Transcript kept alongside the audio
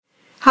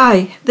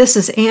Hi, this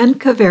is Ann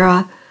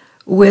Cavera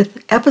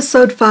with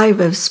episode 5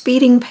 of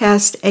Speeding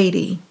Past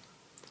 80.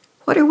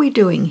 What are we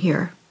doing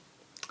here?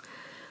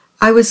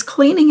 I was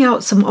cleaning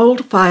out some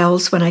old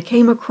files when I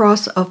came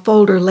across a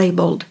folder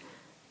labeled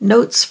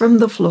Notes from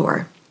the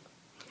Floor.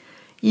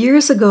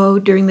 Years ago,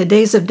 during the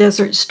days of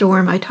Desert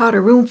Storm, I taught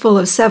a room full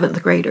of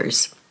 7th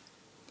graders.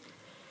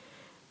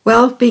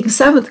 Well, being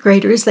 7th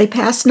graders, they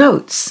passed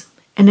notes,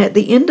 and at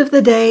the end of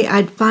the day,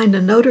 I'd find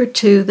a note or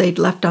two they'd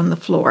left on the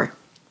floor.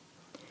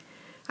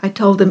 I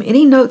told them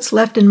any notes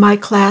left in my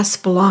class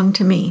belonged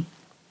to me.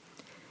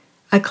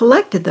 I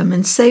collected them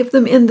and saved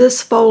them in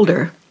this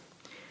folder.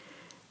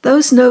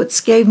 Those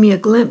notes gave me a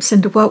glimpse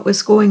into what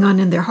was going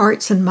on in their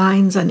hearts and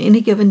minds on any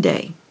given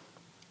day.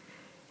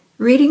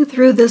 Reading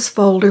through this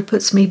folder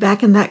puts me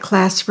back in that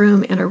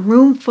classroom in a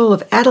room full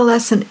of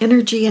adolescent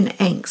energy and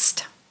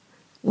angst.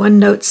 One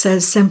note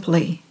says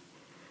simply,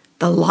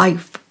 "The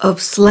life of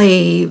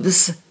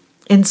slaves,"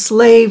 and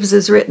slaves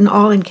is written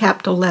all in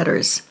capital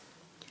letters.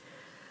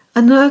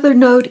 Another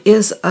note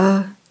is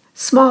a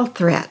small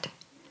threat.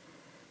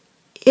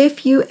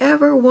 If you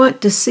ever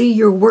want to see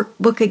your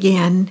workbook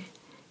again,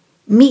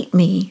 meet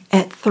me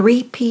at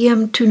 3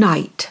 p.m.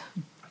 tonight.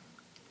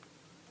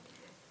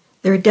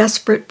 There are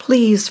desperate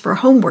pleas for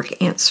homework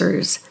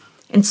answers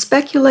and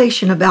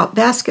speculation about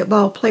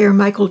basketball player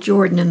Michael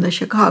Jordan and the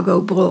Chicago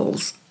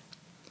Bulls.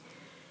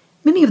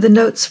 Many of the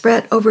notes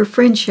fret over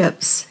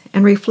friendships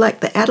and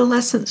reflect the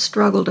adolescent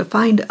struggle to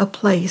find a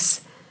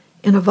place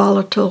in a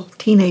volatile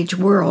teenage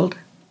world.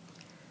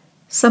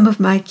 Some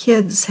of my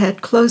kids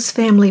had close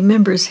family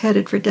members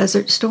headed for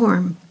Desert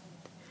Storm.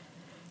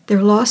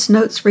 Their lost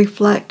notes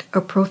reflect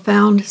a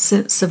profound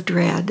sense of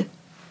dread.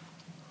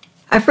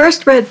 I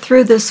first read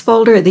through this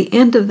folder at the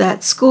end of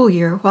that school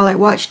year while I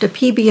watched a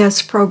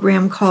PBS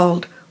program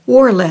called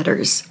War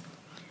Letters.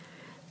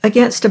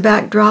 Against a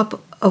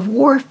backdrop of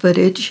war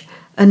footage,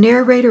 a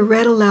narrator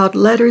read aloud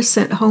letters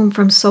sent home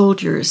from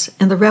soldiers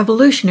in the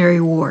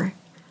Revolutionary War,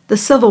 the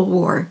Civil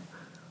War,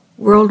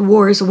 World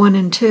Wars I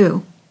and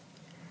II,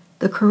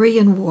 the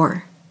Korean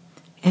War,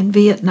 and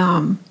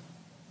Vietnam.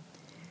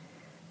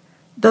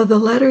 Though the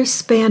letters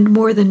spanned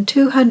more than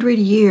 200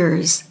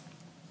 years,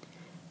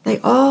 they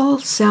all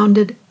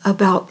sounded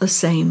about the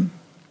same.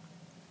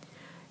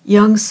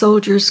 Young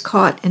soldiers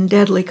caught in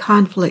deadly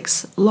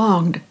conflicts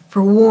longed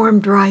for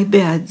warm, dry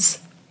beds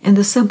and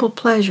the simple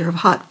pleasure of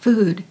hot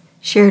food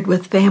shared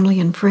with family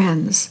and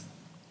friends.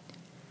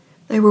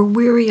 They were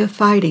weary of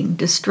fighting,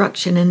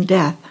 destruction, and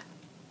death.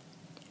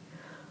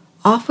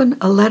 Often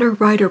a letter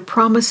writer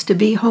promised to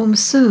be home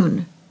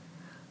soon,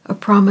 a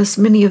promise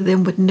many of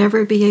them would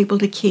never be able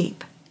to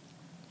keep.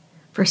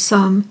 For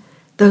some,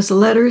 those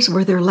letters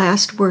were their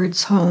last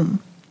words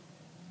home.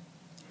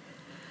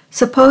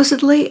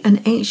 Supposedly,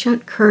 an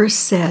ancient curse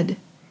said,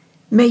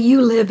 "May you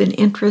live in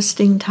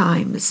interesting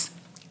times."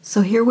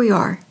 So here we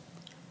are,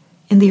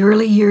 in the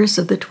early years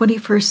of the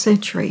 21st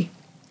century.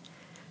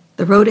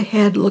 The road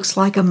ahead looks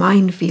like a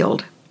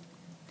minefield.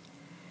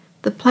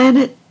 The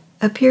planet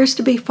appears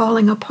to be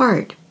falling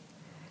apart,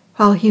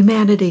 while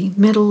humanity,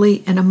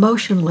 mentally and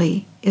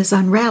emotionally, is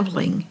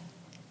unraveling.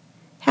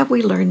 Have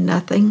we learned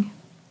nothing?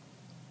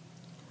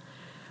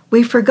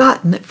 We've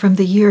forgotten that from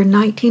the year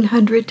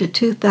 1900 to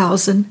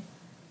 2000,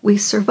 we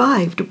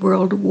survived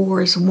World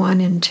Wars I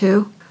and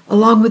II,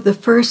 along with the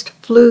first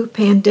flu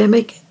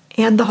pandemic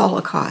and the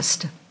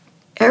Holocaust.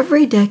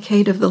 Every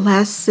decade of the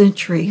last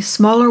century,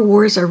 smaller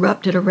wars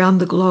erupted around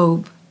the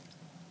globe.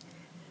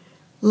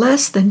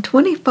 Less than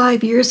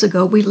 25 years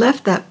ago, we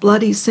left that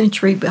bloody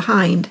century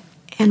behind,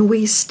 and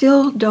we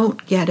still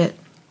don't get it.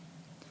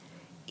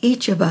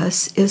 Each of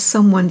us is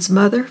someone's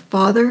mother,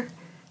 father,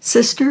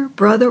 sister,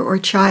 brother, or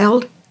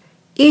child.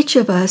 Each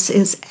of us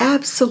is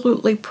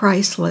absolutely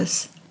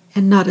priceless,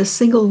 and not a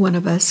single one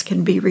of us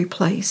can be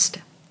replaced.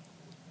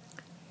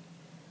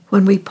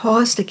 When we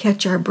pause to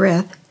catch our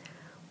breath,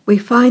 we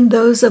find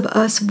those of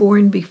us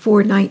born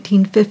before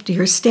 1950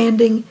 are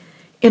standing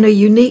in a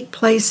unique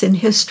place in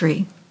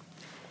history.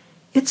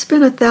 It's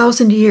been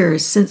 1,000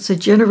 years since a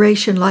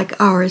generation like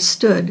ours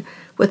stood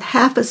with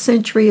half a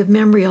century of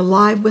memory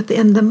alive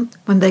within them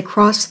when they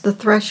crossed the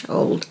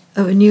threshold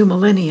of a new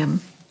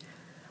millennium.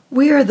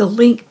 We are the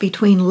link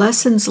between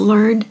lessons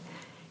learned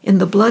in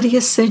the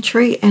bloodiest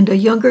century and a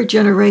younger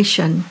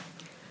generation,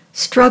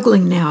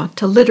 struggling now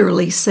to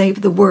literally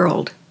save the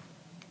world.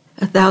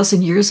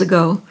 1,000 years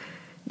ago,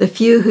 the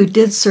few who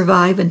did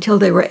survive until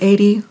they were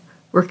 80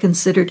 were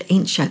considered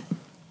ancient.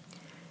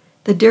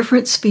 The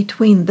difference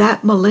between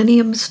that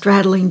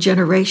millennium-straddling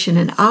generation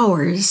and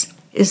ours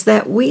is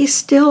that we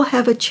still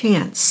have a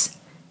chance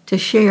to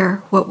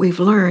share what we've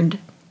learned.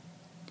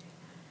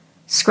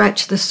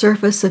 Scratch the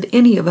surface of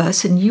any of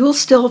us and you'll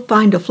still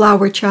find a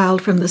flower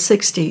child from the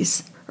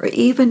 60s, or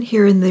even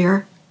here and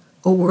there,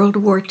 a World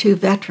War II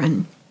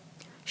veteran.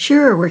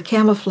 Sure, we're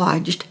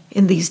camouflaged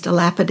in these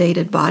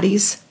dilapidated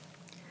bodies.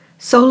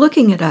 So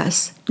looking at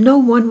us, no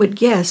one would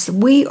guess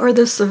we are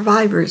the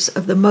survivors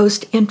of the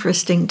most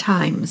interesting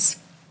times.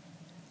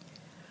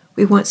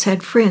 We once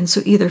had friends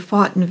who either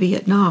fought in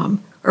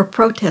Vietnam or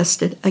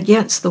protested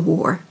against the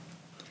war.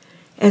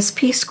 As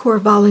Peace Corps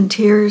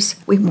volunteers,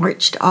 we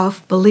marched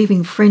off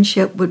believing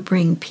friendship would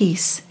bring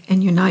peace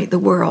and unite the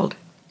world.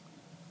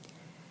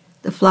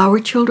 The flower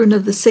children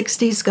of the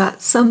 60s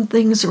got some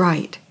things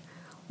right.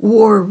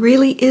 War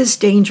really is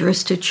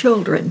dangerous to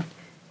children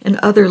and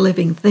other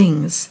living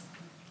things.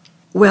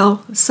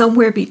 Well,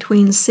 somewhere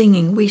between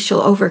singing "We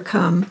Shall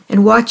Overcome"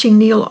 and watching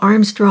Neil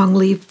Armstrong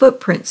leave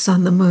footprints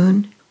on the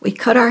moon, we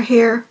cut our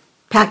hair,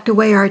 packed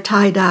away our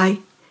tie-dye,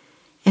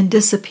 and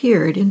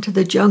disappeared into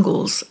the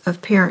jungles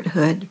of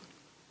parenthood.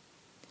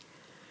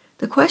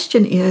 The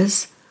question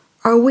is,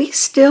 are we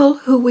still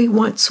who we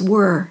once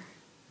were?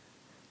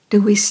 Do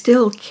we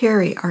still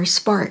carry our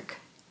spark?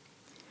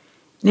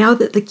 Now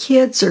that the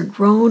kids are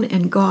grown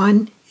and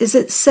gone, is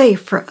it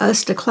safe for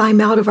us to climb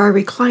out of our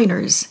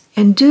recliners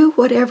and do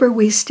whatever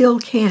we still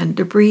can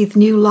to breathe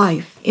new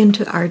life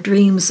into our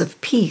dreams of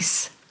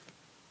peace?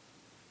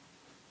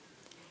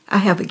 I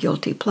have a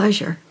guilty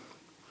pleasure.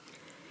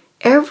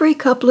 Every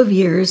couple of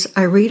years,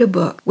 I read a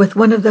book with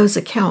one of those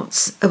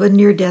accounts of a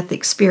near-death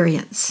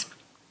experience.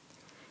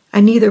 I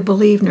neither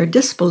believe nor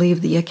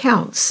disbelieve the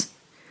accounts.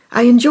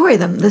 I enjoy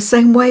them the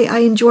same way I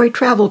enjoy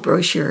travel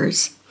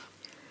brochures.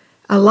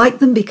 I like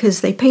them because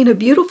they paint a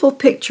beautiful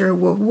picture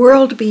of a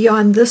world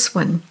beyond this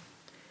one,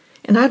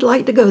 and I'd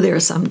like to go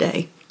there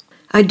someday.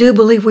 I do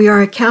believe we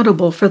are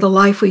accountable for the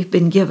life we've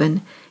been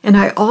given, and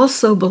I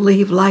also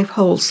believe life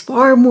holds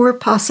far more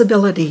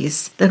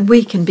possibilities than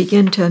we can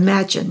begin to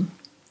imagine.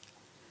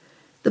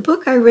 The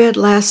book I read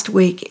last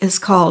week is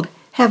called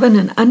Heaven: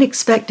 An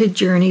Unexpected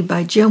Journey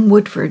by Jim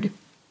Woodford.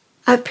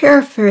 I've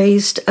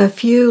paraphrased a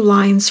few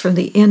lines from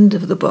the end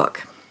of the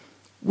book.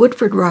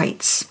 Woodford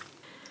writes,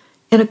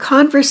 "In a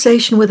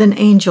conversation with an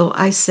angel,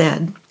 I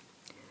said,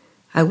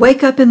 I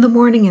wake up in the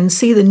morning and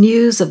see the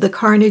news of the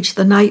carnage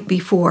the night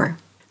before.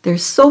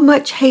 There's so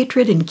much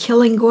hatred and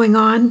killing going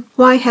on.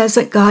 Why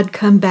hasn't God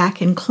come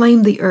back and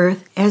claimed the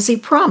earth as he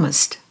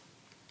promised?"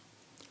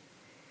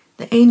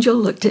 The angel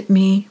looked at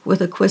me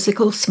with a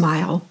quizzical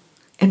smile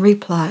and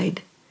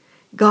replied,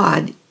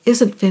 "God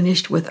isn't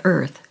finished with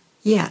earth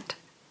yet."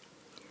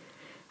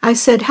 I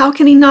said, "How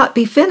can he not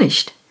be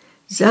finished?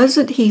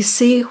 Doesn't he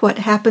see what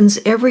happens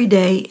every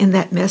day in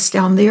that mess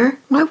down there?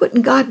 Why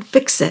wouldn't God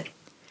fix it?"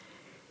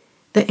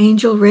 The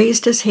angel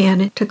raised his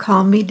hand to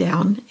calm me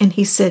down, and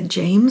he said,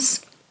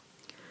 "James,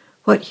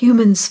 what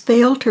humans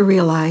fail to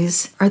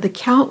realize are the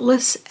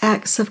countless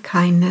acts of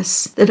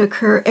kindness that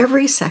occur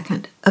every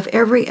second of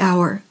every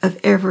hour of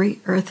every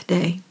Earth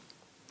day.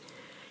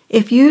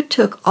 If you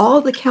took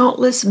all the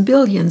countless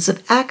billions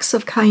of acts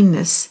of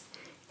kindness,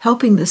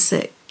 helping the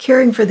sick,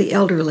 caring for the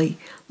elderly,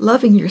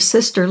 loving your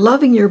sister,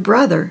 loving your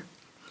brother,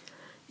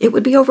 it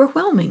would be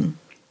overwhelming.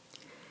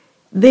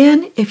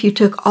 Then, if you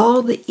took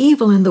all the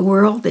evil in the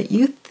world that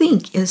you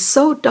think is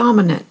so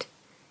dominant,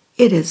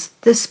 it is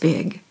this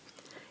big."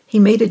 He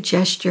made a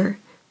gesture,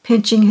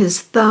 pinching his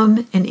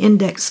thumb and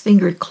index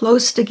finger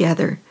close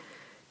together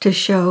to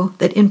show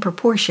that in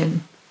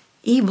proportion,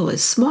 evil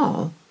is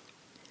small.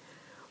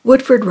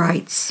 Woodford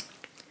writes,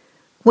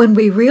 "When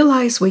we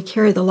realize we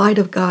carry the light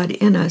of God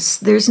in us,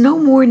 there's no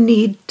more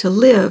need to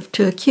live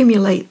to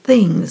accumulate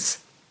things.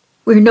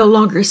 We're no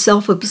longer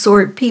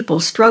self-absorbed people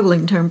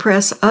struggling to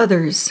impress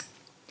others.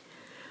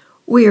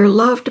 We are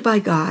loved by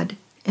God,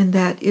 and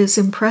that is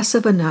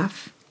impressive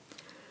enough.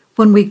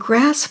 When we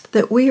grasp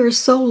that we are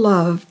so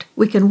loved,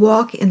 we can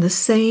walk in the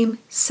same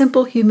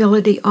simple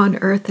humility on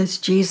earth as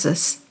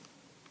Jesus.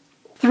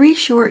 3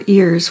 short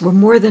years were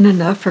more than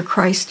enough for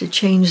Christ to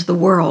change the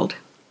world.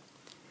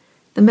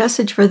 The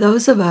message for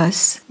those of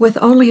us with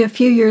only a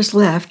few years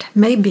left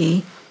may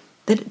be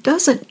that it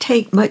doesn't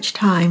take much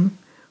time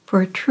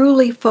for a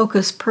truly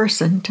focused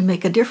person to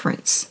make a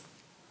difference.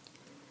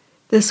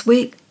 This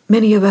week,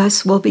 many of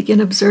us will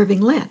begin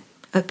observing Lent,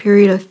 a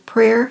period of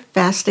prayer,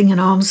 fasting, and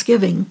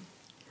almsgiving.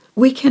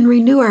 We can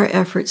renew our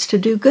efforts to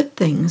do good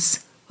things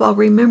while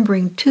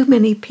remembering too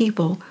many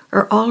people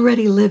are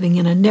already living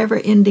in a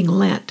never-ending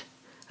Lent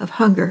of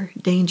hunger,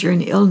 danger,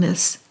 and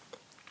illness.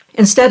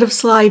 Instead of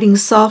sliding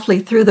softly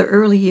through the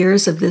early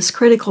years of this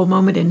critical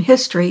moment in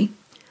history,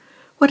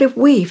 what if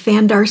we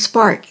fanned our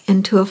spark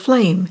into a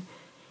flame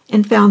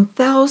and found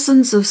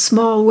thousands of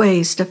small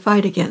ways to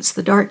fight against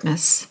the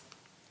darkness?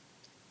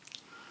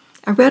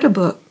 I read a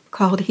book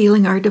called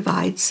Healing Our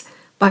Divides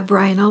by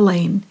Brian L.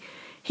 Lane.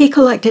 He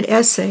collected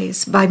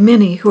essays by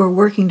many who are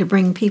working to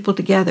bring people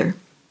together.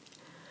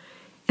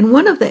 In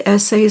one of the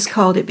essays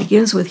called It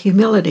Begins with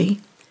Humility,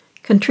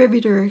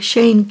 contributor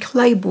Shane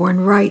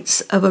Claiborne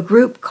writes of a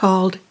group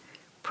called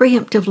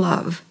Preemptive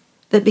Love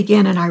that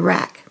began in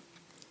Iraq.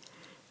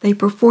 They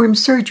performed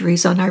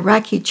surgeries on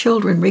Iraqi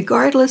children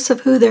regardless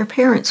of who their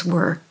parents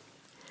were.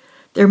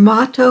 Their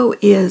motto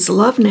is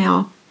 "Love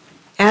now,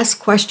 ask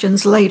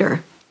questions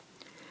later."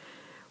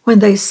 When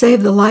they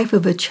saved the life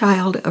of a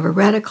child of a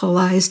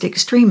radicalized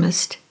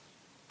extremist,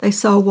 they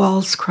saw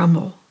walls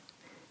crumble.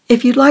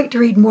 If you'd like to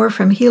read more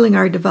from Healing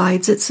Our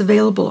Divides, it's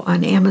available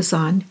on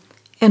Amazon,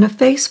 and a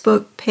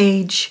Facebook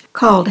page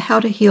called How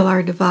to Heal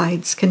Our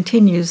Divides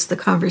continues the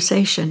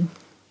conversation.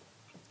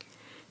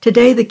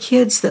 Today, the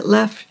kids that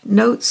left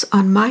notes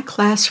on my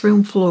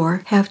classroom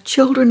floor have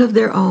children of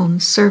their own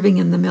serving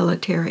in the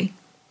military.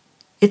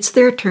 It's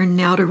their turn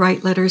now to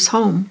write letters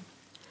home.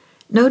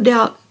 No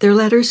doubt their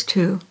letters,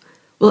 too,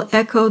 will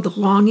echo the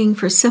longing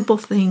for simple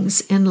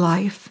things in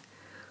life: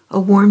 a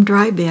warm,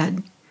 dry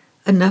bed,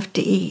 enough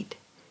to eat,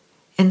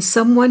 and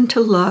someone to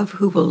love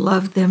who will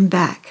love them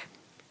back.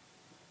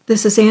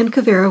 This is Ann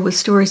Cavera with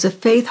stories of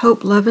faith,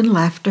 hope, love, and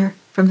laughter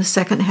from the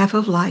second half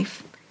of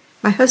life.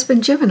 My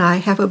husband Jim and I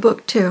have a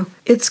book, too.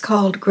 It's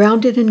called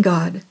Grounded in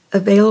God,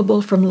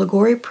 available from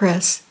Liguori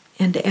Press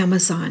and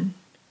Amazon.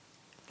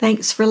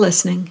 Thanks for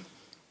listening.